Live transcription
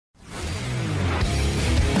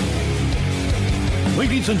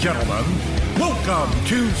Ladies and gentlemen, welcome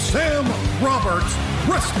to Sam Roberts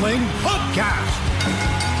Wrestling Podcast.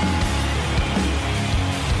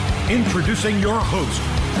 Introducing your host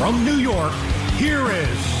from New York, here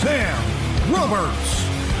is Sam Roberts.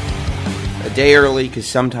 A day early, because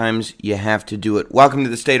sometimes you have to do it. Welcome to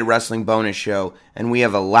the State of Wrestling bonus show, and we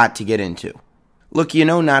have a lot to get into. Look, you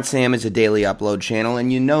know Not Sam is a daily upload channel,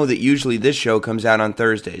 and you know that usually this show comes out on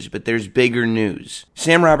Thursdays, but there's bigger news.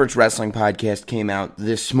 Sam Roberts Wrestling Podcast came out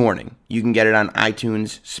this morning. You can get it on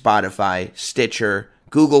iTunes, Spotify, Stitcher,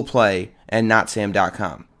 Google Play, and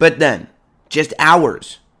notsam.com. But then, just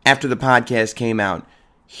hours after the podcast came out,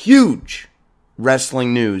 huge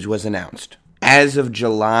wrestling news was announced. As of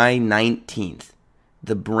July 19th,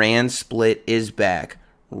 the brand split is back.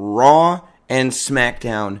 Raw and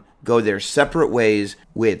SmackDown go their separate ways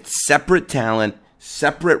with separate talent,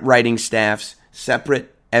 separate writing staffs,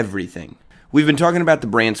 separate everything. We've been talking about the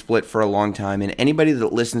brand split for a long time, and anybody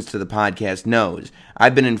that listens to the podcast knows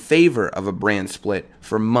I've been in favor of a brand split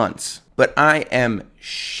for months. But I am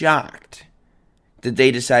shocked that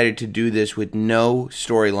they decided to do this with no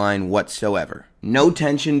storyline whatsoever. No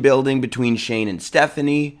tension building between Shane and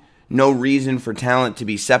Stephanie. No reason for talent to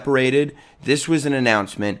be separated. This was an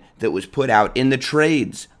announcement that was put out in the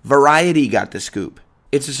trades. Variety got the scoop.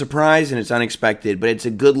 It's a surprise and it's unexpected, but it's a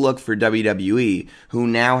good look for WWE, who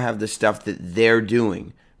now have the stuff that they're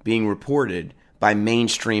doing being reported by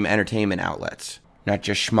mainstream entertainment outlets, not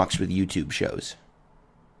just schmucks with YouTube shows.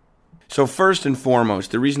 So first and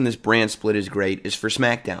foremost, the reason this brand split is great is for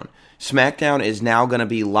SmackDown. SmackDown is now going to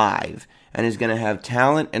be live and is going to have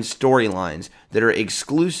talent and storylines that are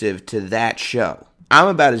exclusive to that show. I'm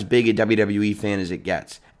about as big a WWE fan as it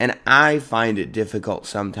gets, and I find it difficult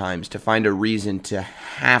sometimes to find a reason to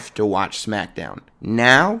have to watch SmackDown.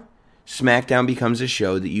 Now, SmackDown becomes a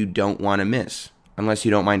show that you don't want to miss, unless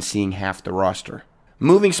you don't mind seeing half the roster.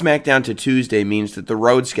 Moving SmackDown to Tuesday means that the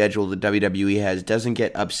road schedule that WWE has doesn't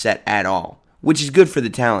get upset at all, which is good for the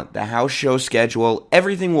talent. The house show schedule,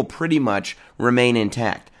 everything will pretty much remain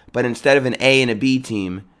intact. But instead of an A and a B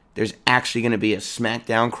team, there's actually going to be a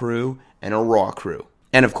SmackDown crew and a Raw crew.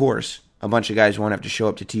 And of course, a bunch of guys won't have to show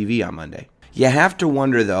up to TV on Monday. You have to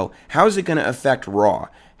wonder, though, how is it going to affect Raw?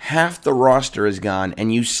 Half the roster is gone,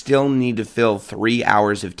 and you still need to fill 3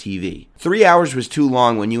 hours of TV. 3 hours was too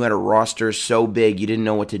long when you had a roster so big you didn't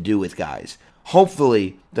know what to do with guys.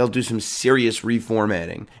 Hopefully, they'll do some serious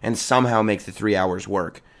reformatting and somehow make the 3 hours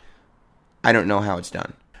work. I don't know how it's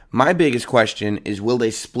done. My biggest question is, will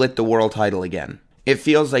they split the world title again? It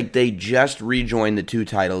feels like they just rejoined the two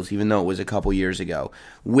titles, even though it was a couple years ago.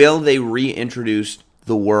 Will they reintroduce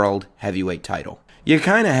the world heavyweight title? You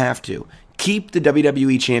kind of have to. Keep the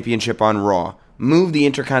WWE Championship on Raw, move the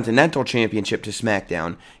Intercontinental Championship to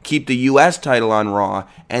SmackDown, keep the US title on Raw,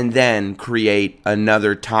 and then create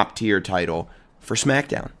another top-tier title for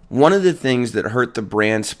SmackDown. One of the things that hurt the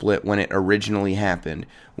brand split when it originally happened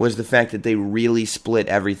was the fact that they really split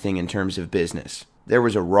everything in terms of business. There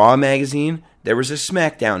was a Raw magazine, there was a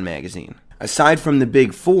SmackDown magazine. Aside from the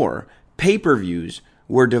big four, pay-per-views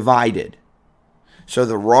were divided. So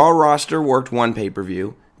the Raw roster worked one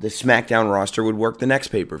pay-per-view, the SmackDown roster would work the next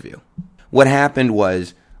pay-per-view. What happened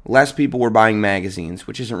was less people were buying magazines,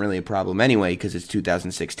 which isn't really a problem anyway because it's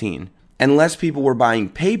 2016, and less people were buying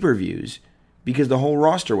pay-per-views because the whole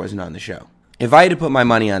roster wasn't on the show. If I had to put my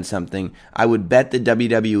money on something, I would bet that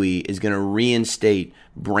WWE is going to reinstate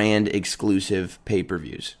brand-exclusive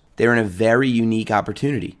pay-per-views. They're in a very unique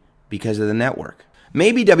opportunity because of the network.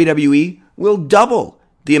 Maybe WWE will double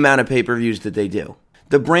the amount of pay-per-views that they do.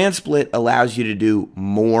 The brand split allows you to do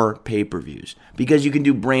more pay-per-views because you can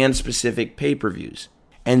do brand-specific pay-per-views.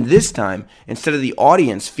 And this time, instead of the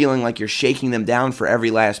audience feeling like you're shaking them down for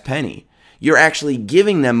every last penny, you're actually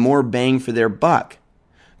giving them more bang for their buck.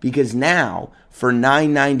 Because now, for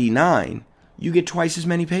 $9.99, you get twice as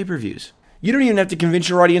many pay-per-views. You don't even have to convince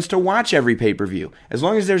your audience to watch every pay-per-view. As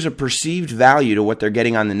long as there's a perceived value to what they're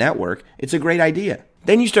getting on the network, it's a great idea.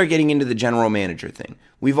 Then you start getting into the general manager thing.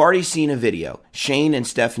 We've already seen a video, Shane and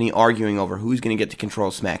Stephanie arguing over who's going to get to control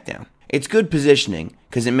SmackDown. It's good positioning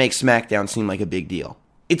because it makes SmackDown seem like a big deal.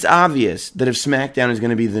 It's obvious that if SmackDown is going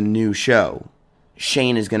to be the new show,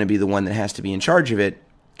 Shane is going to be the one that has to be in charge of it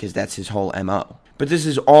because that's his whole MO. But this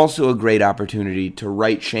is also a great opportunity to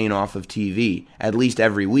write Shane off of TV, at least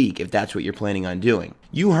every week, if that's what you're planning on doing.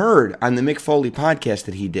 You heard on the Mick Foley podcast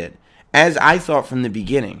that he did. As I thought from the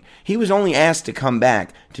beginning, he was only asked to come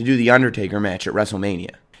back to do the Undertaker match at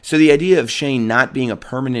WrestleMania. So the idea of Shane not being a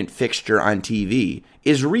permanent fixture on TV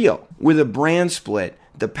is real. With a brand split,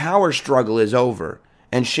 the power struggle is over,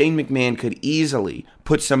 And Shane McMahon could easily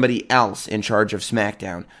put somebody else in charge of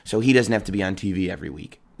SmackDown so he doesn't have to be on TV every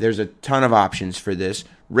week. There's a ton of options for this.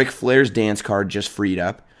 Ric Flair's dance card just freed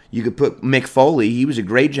up. You could put Mick Foley. He was a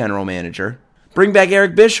great general manager. Bring back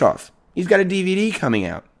Eric Bischoff. He's got a DVD coming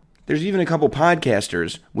out. There's even a couple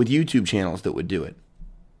podcasters with YouTube channels that would do it.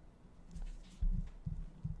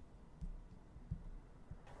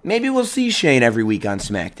 Maybe we'll see Shane every week on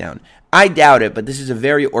SmackDown. I doubt it, but this is a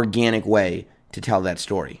very organic way to tell that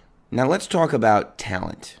story. Now let's talk about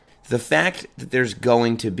talent. The fact that there's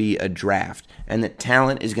going to be a draft and that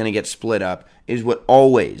talent is going to get split up is what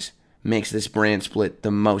always makes this brand split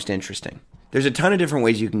the most interesting. There's a ton of different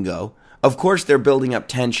ways you can go. Of course, they're building up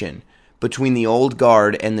tension between the old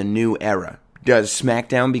guard and the new era. Does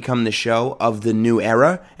SmackDown become the show of the new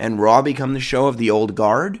era and Raw become the show of the old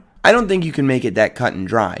guard? I don't think you can make it that cut and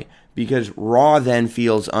dry, because Raw then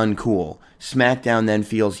feels uncool. SmackDown then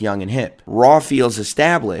feels young and hip. Raw feels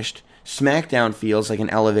established. SmackDown feels like an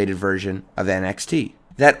elevated version of NXT.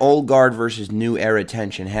 That old guard versus new era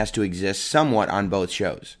tension has to exist somewhat on both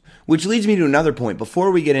shows. Which leads me to another point.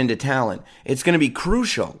 Before we get into talent, it's going to be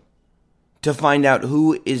crucial to find out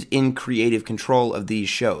who is in creative control of these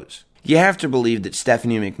shows. You have to believe that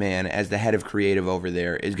Stephanie McMahon, as the head of creative over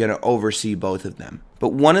there, is going to oversee both of them.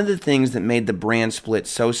 But one of the things that made the brand split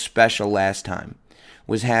so special last time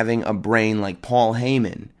was having a brain like Paul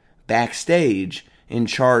Heyman backstage in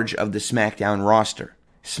charge of the SmackDown roster.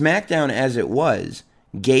 SmackDown, as it was,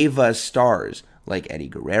 gave us stars like Eddie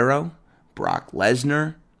Guerrero, Brock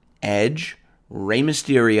Lesnar, Edge, Rey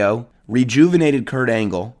Mysterio, rejuvenated Kurt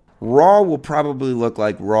Angle. Raw will probably look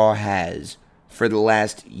like Raw has for the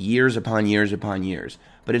last years upon years upon years.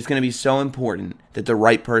 But it's going to be so important that the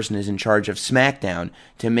right person is in charge of SmackDown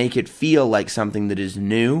to make it feel like something that is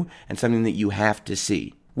new and something that you have to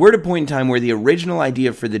see. We're at a point in time where the original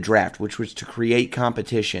idea for the draft, which was to create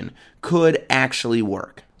competition, could actually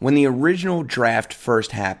work. When the original draft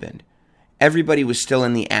first happened, everybody was still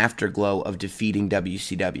in the afterglow of defeating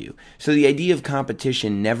WCW. So the idea of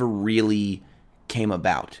competition never really came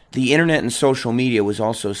about. The internet and social media was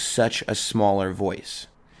also such a smaller voice.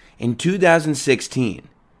 In 2016,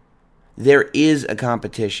 there is a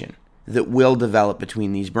competition that will develop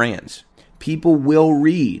between these brands. People will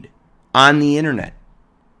read on the internet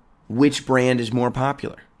which brand is more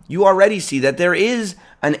popular. You already see that there is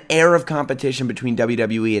an air of competition between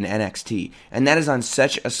WWE and NXT, and that is on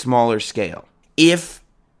such a smaller scale. If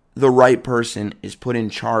the right person is put in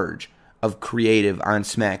charge of creative on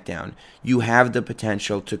SmackDown, you have the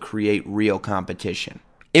potential to create real competition.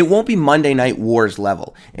 It won't be Monday Night Wars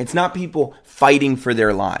level. It's not people fighting for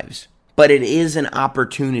their lives. But it is an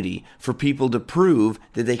opportunity for people to prove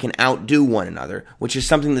that they can outdo one another, which is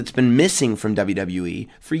something that's been missing from WWE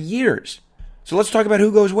for years. So let's talk about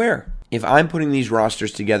who goes where. If I'm putting these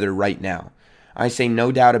rosters together right now, I say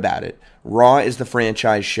no doubt about it. Raw is the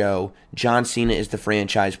franchise show. John Cena is the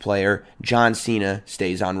franchise player. John Cena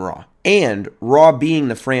stays on Raw. And Raw being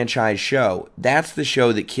the franchise show, that's the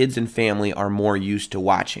show that kids and family are more used to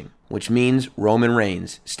watching, which means Roman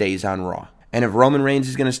Reigns stays on Raw. And if Roman Reigns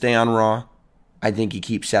is going to stay on Raw, I think you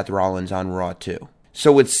keep Seth Rollins on Raw too.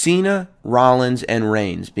 So with Cena, Rollins, and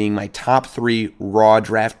Reigns being my top 3 Raw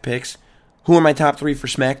draft picks, who are my top 3 for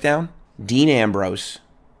SmackDown? Dean Ambrose,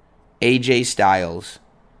 AJ Styles,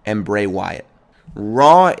 and Bray Wyatt.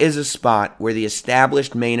 Raw is a spot where the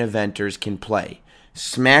established main eventers can play.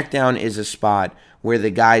 SmackDown is a spot where the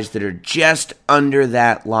guys that are just under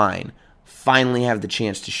that line finally have the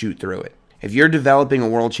chance to shoot through it. If you're developing a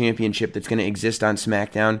world championship that's going to exist on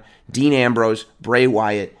SmackDown, Dean Ambrose, Bray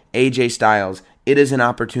Wyatt, AJ Styles, it is an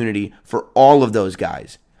opportunity for all of those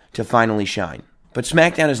guys to finally shine. But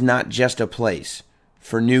SmackDown is not just a place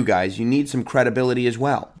for new guys. You need some credibility as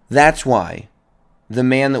well. That's why the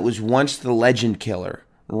man that was once the legend killer,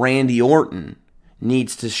 Randy Orton,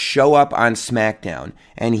 needs to show up on SmackDown,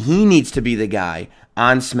 and he needs to be the guy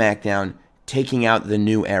on SmackDown taking out the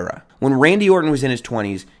new era. When Randy Orton was in his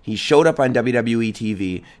 20s, he showed up on WWE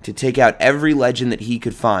TV to take out every legend that he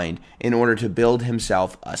could find in order to build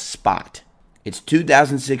himself a spot. It's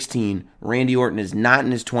 2016. Randy Orton is not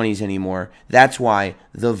in his 20s anymore. That's why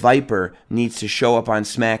the Viper needs to show up on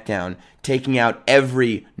SmackDown, taking out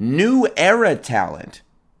every new era talent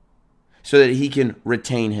so that he can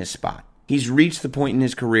retain his spot. He's reached the point in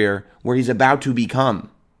his career where he's about to become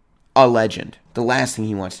a legend. The last thing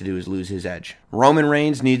he wants to do is lose his edge. Roman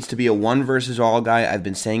Reigns needs to be a one versus all guy. I've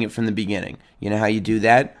been saying it from the beginning. You know how you do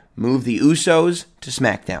that? Move the Usos to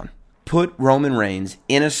SmackDown. Put Roman Reigns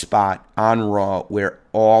in a spot on Raw where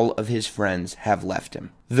all of his friends have left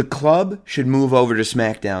him. The club should move over to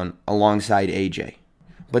SmackDown alongside AJ.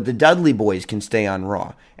 But the Dudley boys can stay on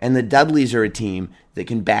Raw, and the Dudleys are a team that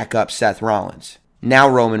can back up Seth Rollins. Now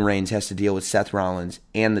Roman Reigns has to deal with Seth Rollins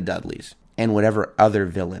and the Dudleys, and whatever other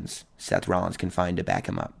villains Seth Rollins can find to back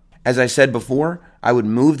him up. As I said before, I would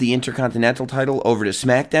move the Intercontinental title over to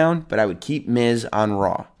SmackDown, but I would keep Miz on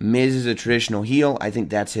Raw. Miz is a traditional heel. I think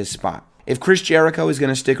that's his spot. If Chris Jericho is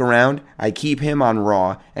going to stick around, I keep him on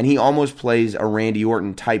Raw, and he almost plays a Randy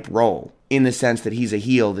Orton type role in the sense that he's a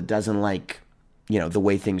heel that doesn't like, the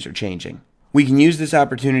way things are changing. We can use this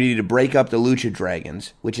opportunity to break up the Lucha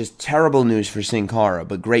Dragons, which is terrible news for Sin Cara,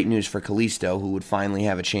 but great news for Kalisto, who would finally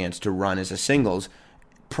have a chance to run as a singles,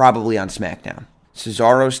 probably on SmackDown.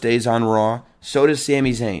 Cesaro stays on Raw, so does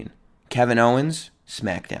Sami Zayn. Kevin Owens,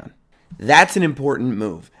 SmackDown. That's an important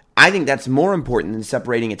move. I think that's more important than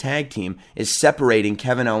separating a tag team, is separating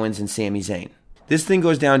Kevin Owens and Sami Zayn. This thing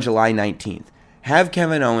goes down July 19th. Have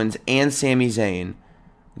Kevin Owens and Sami Zayn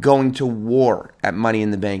going to war at Money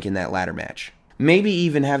in the Bank in that ladder match. Maybe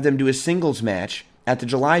even have them do a singles match at the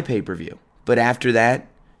July pay-per-view. But after that,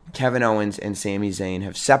 Kevin Owens and Sami Zayn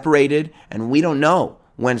have separated, and we don't know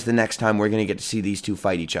when's the next time we're going to get to see these two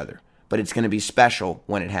fight each other. But it's going to be special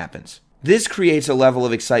when it happens. This creates a level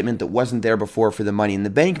of excitement that wasn't there before for the Money in the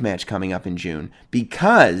Bank match coming up in June,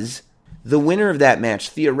 because the winner of that match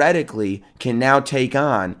theoretically can now take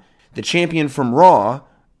on the champion from Raw,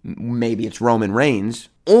 maybe it's Roman Reigns,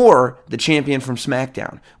 or the champion from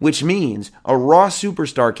SmackDown, which means a Raw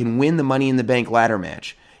superstar can win the Money in the Bank ladder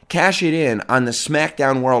match, cash it in on the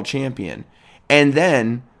SmackDown World Champion, and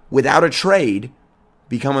then, without a trade,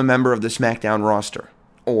 become a member of the SmackDown roster.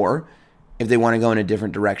 Or, if they want to go in a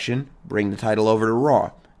different direction, bring the title over to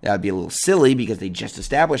Raw. That would be a little silly because they just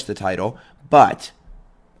established the title, but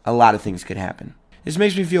a lot of things could happen. This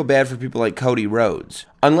makes me feel bad for people like Cody Rhodes.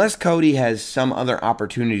 Unless Cody has some other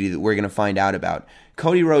opportunity that we're going to find out about,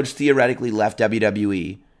 Cody Rhodes theoretically left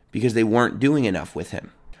WWE because they weren't doing enough with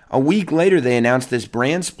him. A week later, they announced this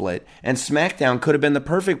brand split, and SmackDown could have been the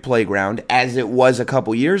perfect playground, as it was a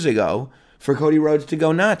couple years ago, for Cody Rhodes to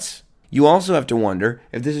go nuts. You also have to wonder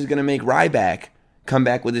if this is going to make Ryback come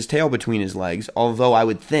back with his tail between his legs, although I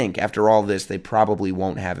would think, after all this, they probably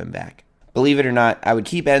won't have him back. Believe it or not, I would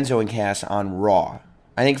keep Enzo and Cass on Raw.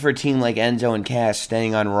 I think for a team like Enzo and Cass,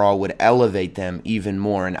 staying on Raw would elevate them even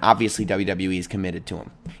more, and obviously WWE is committed to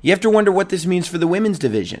them. You have to wonder what this means for the women's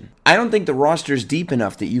division. I don't think the roster's deep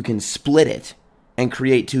enough that you can split it and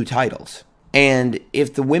create two titles. And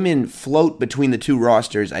if the women float between the two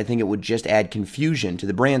rosters, I think it would just add confusion to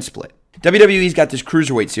the brand split. WWE's got this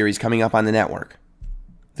Cruiserweight series coming up on the network.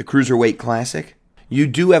 The Cruiserweight Classic. You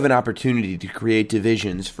do have an opportunity to create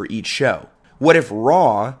divisions for each show. What if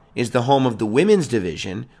Raw is the home of the women's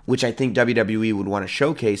division, which I think WWE would want to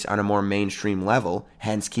showcase on a more mainstream level,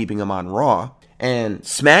 hence keeping them on Raw, and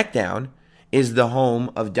SmackDown is the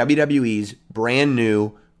home of WWE's brand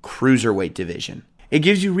new Cruiserweight division. It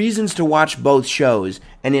gives you reasons to watch both shows,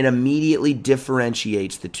 and it immediately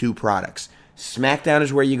differentiates the two products. SmackDown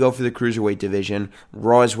is where you go for the Cruiserweight division,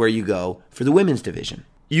 Raw is where you go for the women's division.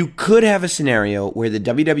 You could have a scenario where the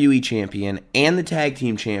WWE champion and the tag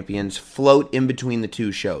team champions float in between the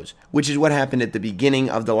two shows, which is what happened at the beginning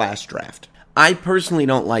of the last draft. I personally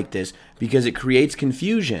don't like this because it creates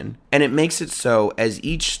confusion, and it makes it so as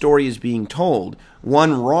each story is being told,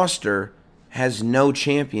 one roster has no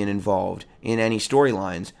champion involved in any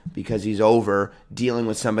storylines because he's over dealing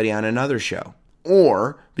with somebody on another show.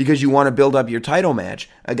 Or, because you want to build up your title match,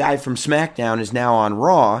 a guy from SmackDown is now on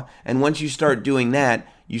Raw, and once you start doing that,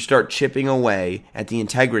 you start chipping away at the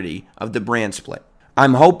integrity of the brand split.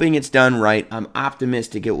 I'm hoping it's done right. I'm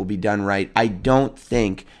optimistic it will be done right. I don't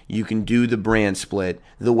think you can do the brand split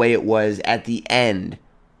the way it was at the end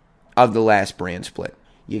of the last brand split.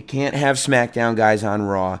 You can't have SmackDown guys on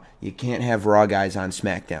Raw. You can't have Raw guys on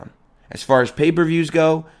SmackDown. As far as pay-per-views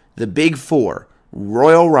go, the big four: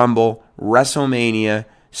 Royal Rumble, WrestleMania,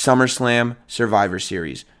 SummerSlam, Survivor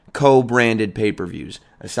Series. Co-branded pay-per-views.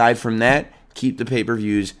 Aside from that, keep the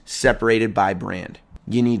pay-per-views separated by brand.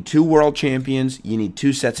 You need two world champions. You need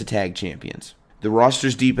two sets of tag champions. The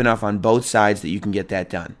roster's deep enough on both sides that you can get that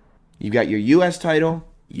done. You've got your U.S. title.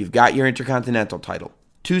 You've got your Intercontinental title.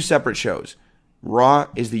 Two separate shows. Raw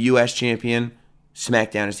is the U.S. champion.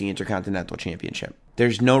 SmackDown is the Intercontinental Championship.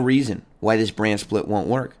 There's no reason why this brand split won't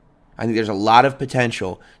work. I think there's a lot of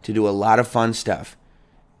potential to do a lot of fun stuff.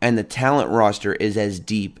 And the talent roster is as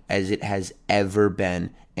deep as it has ever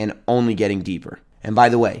been, and only getting deeper. And by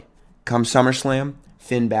the way, come SummerSlam,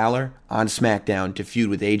 Finn Balor on SmackDown to feud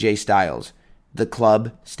with AJ Styles. The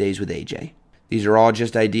club stays with AJ. These are all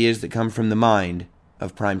just ideas that come from the mind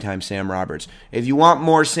of Primetime Sam Roberts. If you want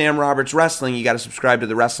more Sam Roberts wrestling, you got to subscribe to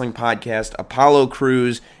the Wrestling Podcast. Apollo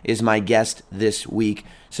Crews is my guest this week.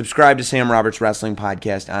 Subscribe to Sam Roberts Wrestling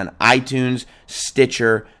Podcast on iTunes,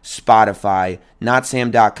 Stitcher, Spotify,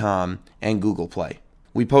 notsam.com, and Google Play.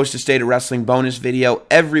 We post a State of Wrestling bonus video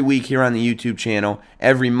every week here on the YouTube channel.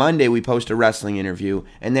 Every Monday we post a wrestling interview,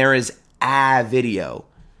 and there is a video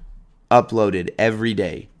uploaded every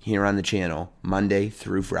day here on the channel, Monday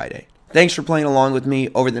through Friday. Thanks for playing along with me.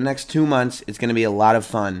 Over the next 2 months, it's going to be a lot of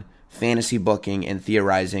fun fantasy booking and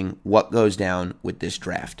theorizing what goes down with this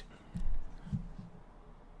draft.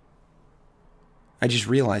 I just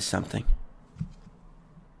realized something.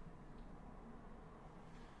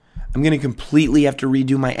 I'm going to completely have to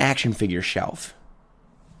redo my action figure shelf.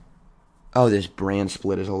 Oh, this brand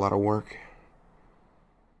split is a lot of work.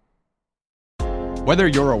 Whether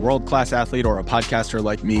you're a world-class athlete or a podcaster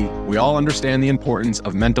like me, we all understand the importance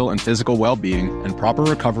of mental and physical well-being and proper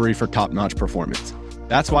recovery for top-notch performance.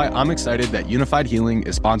 That's why I'm excited that Unified Healing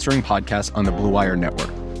is sponsoring podcasts on the Blue Wire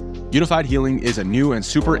Network. Unified Healing is a new and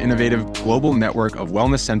super innovative global network of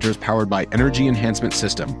wellness centers powered by Energy Enhancement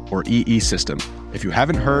System, or EE System. If you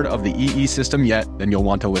haven't heard of the EE System yet, then you'll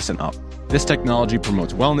want to listen up. This technology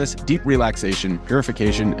promotes wellness, deep relaxation,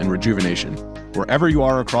 purification, and rejuvenation. Wherever you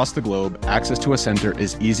are across the globe, access to a center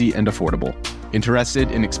is easy and affordable. Interested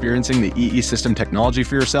in experiencing the EE System technology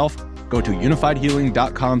for yourself? Go to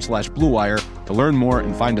unifiedhealing.com/bluewire to learn more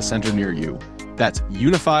and find a center near you. That's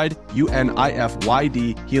unified,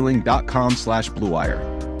 UNIFYD,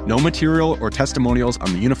 healing.com/bluewire. No material or testimonials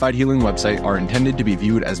on the Unified Healing website are intended to be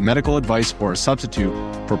viewed as medical advice or a substitute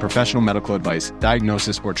for professional medical advice,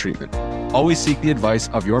 diagnosis, or treatment. Always seek the advice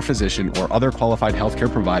of your physician or other qualified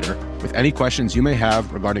healthcare provider with any questions you may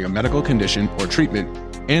have regarding a medical condition or treatment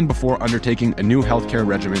and before undertaking a new healthcare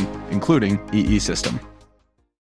regimen, including EE System.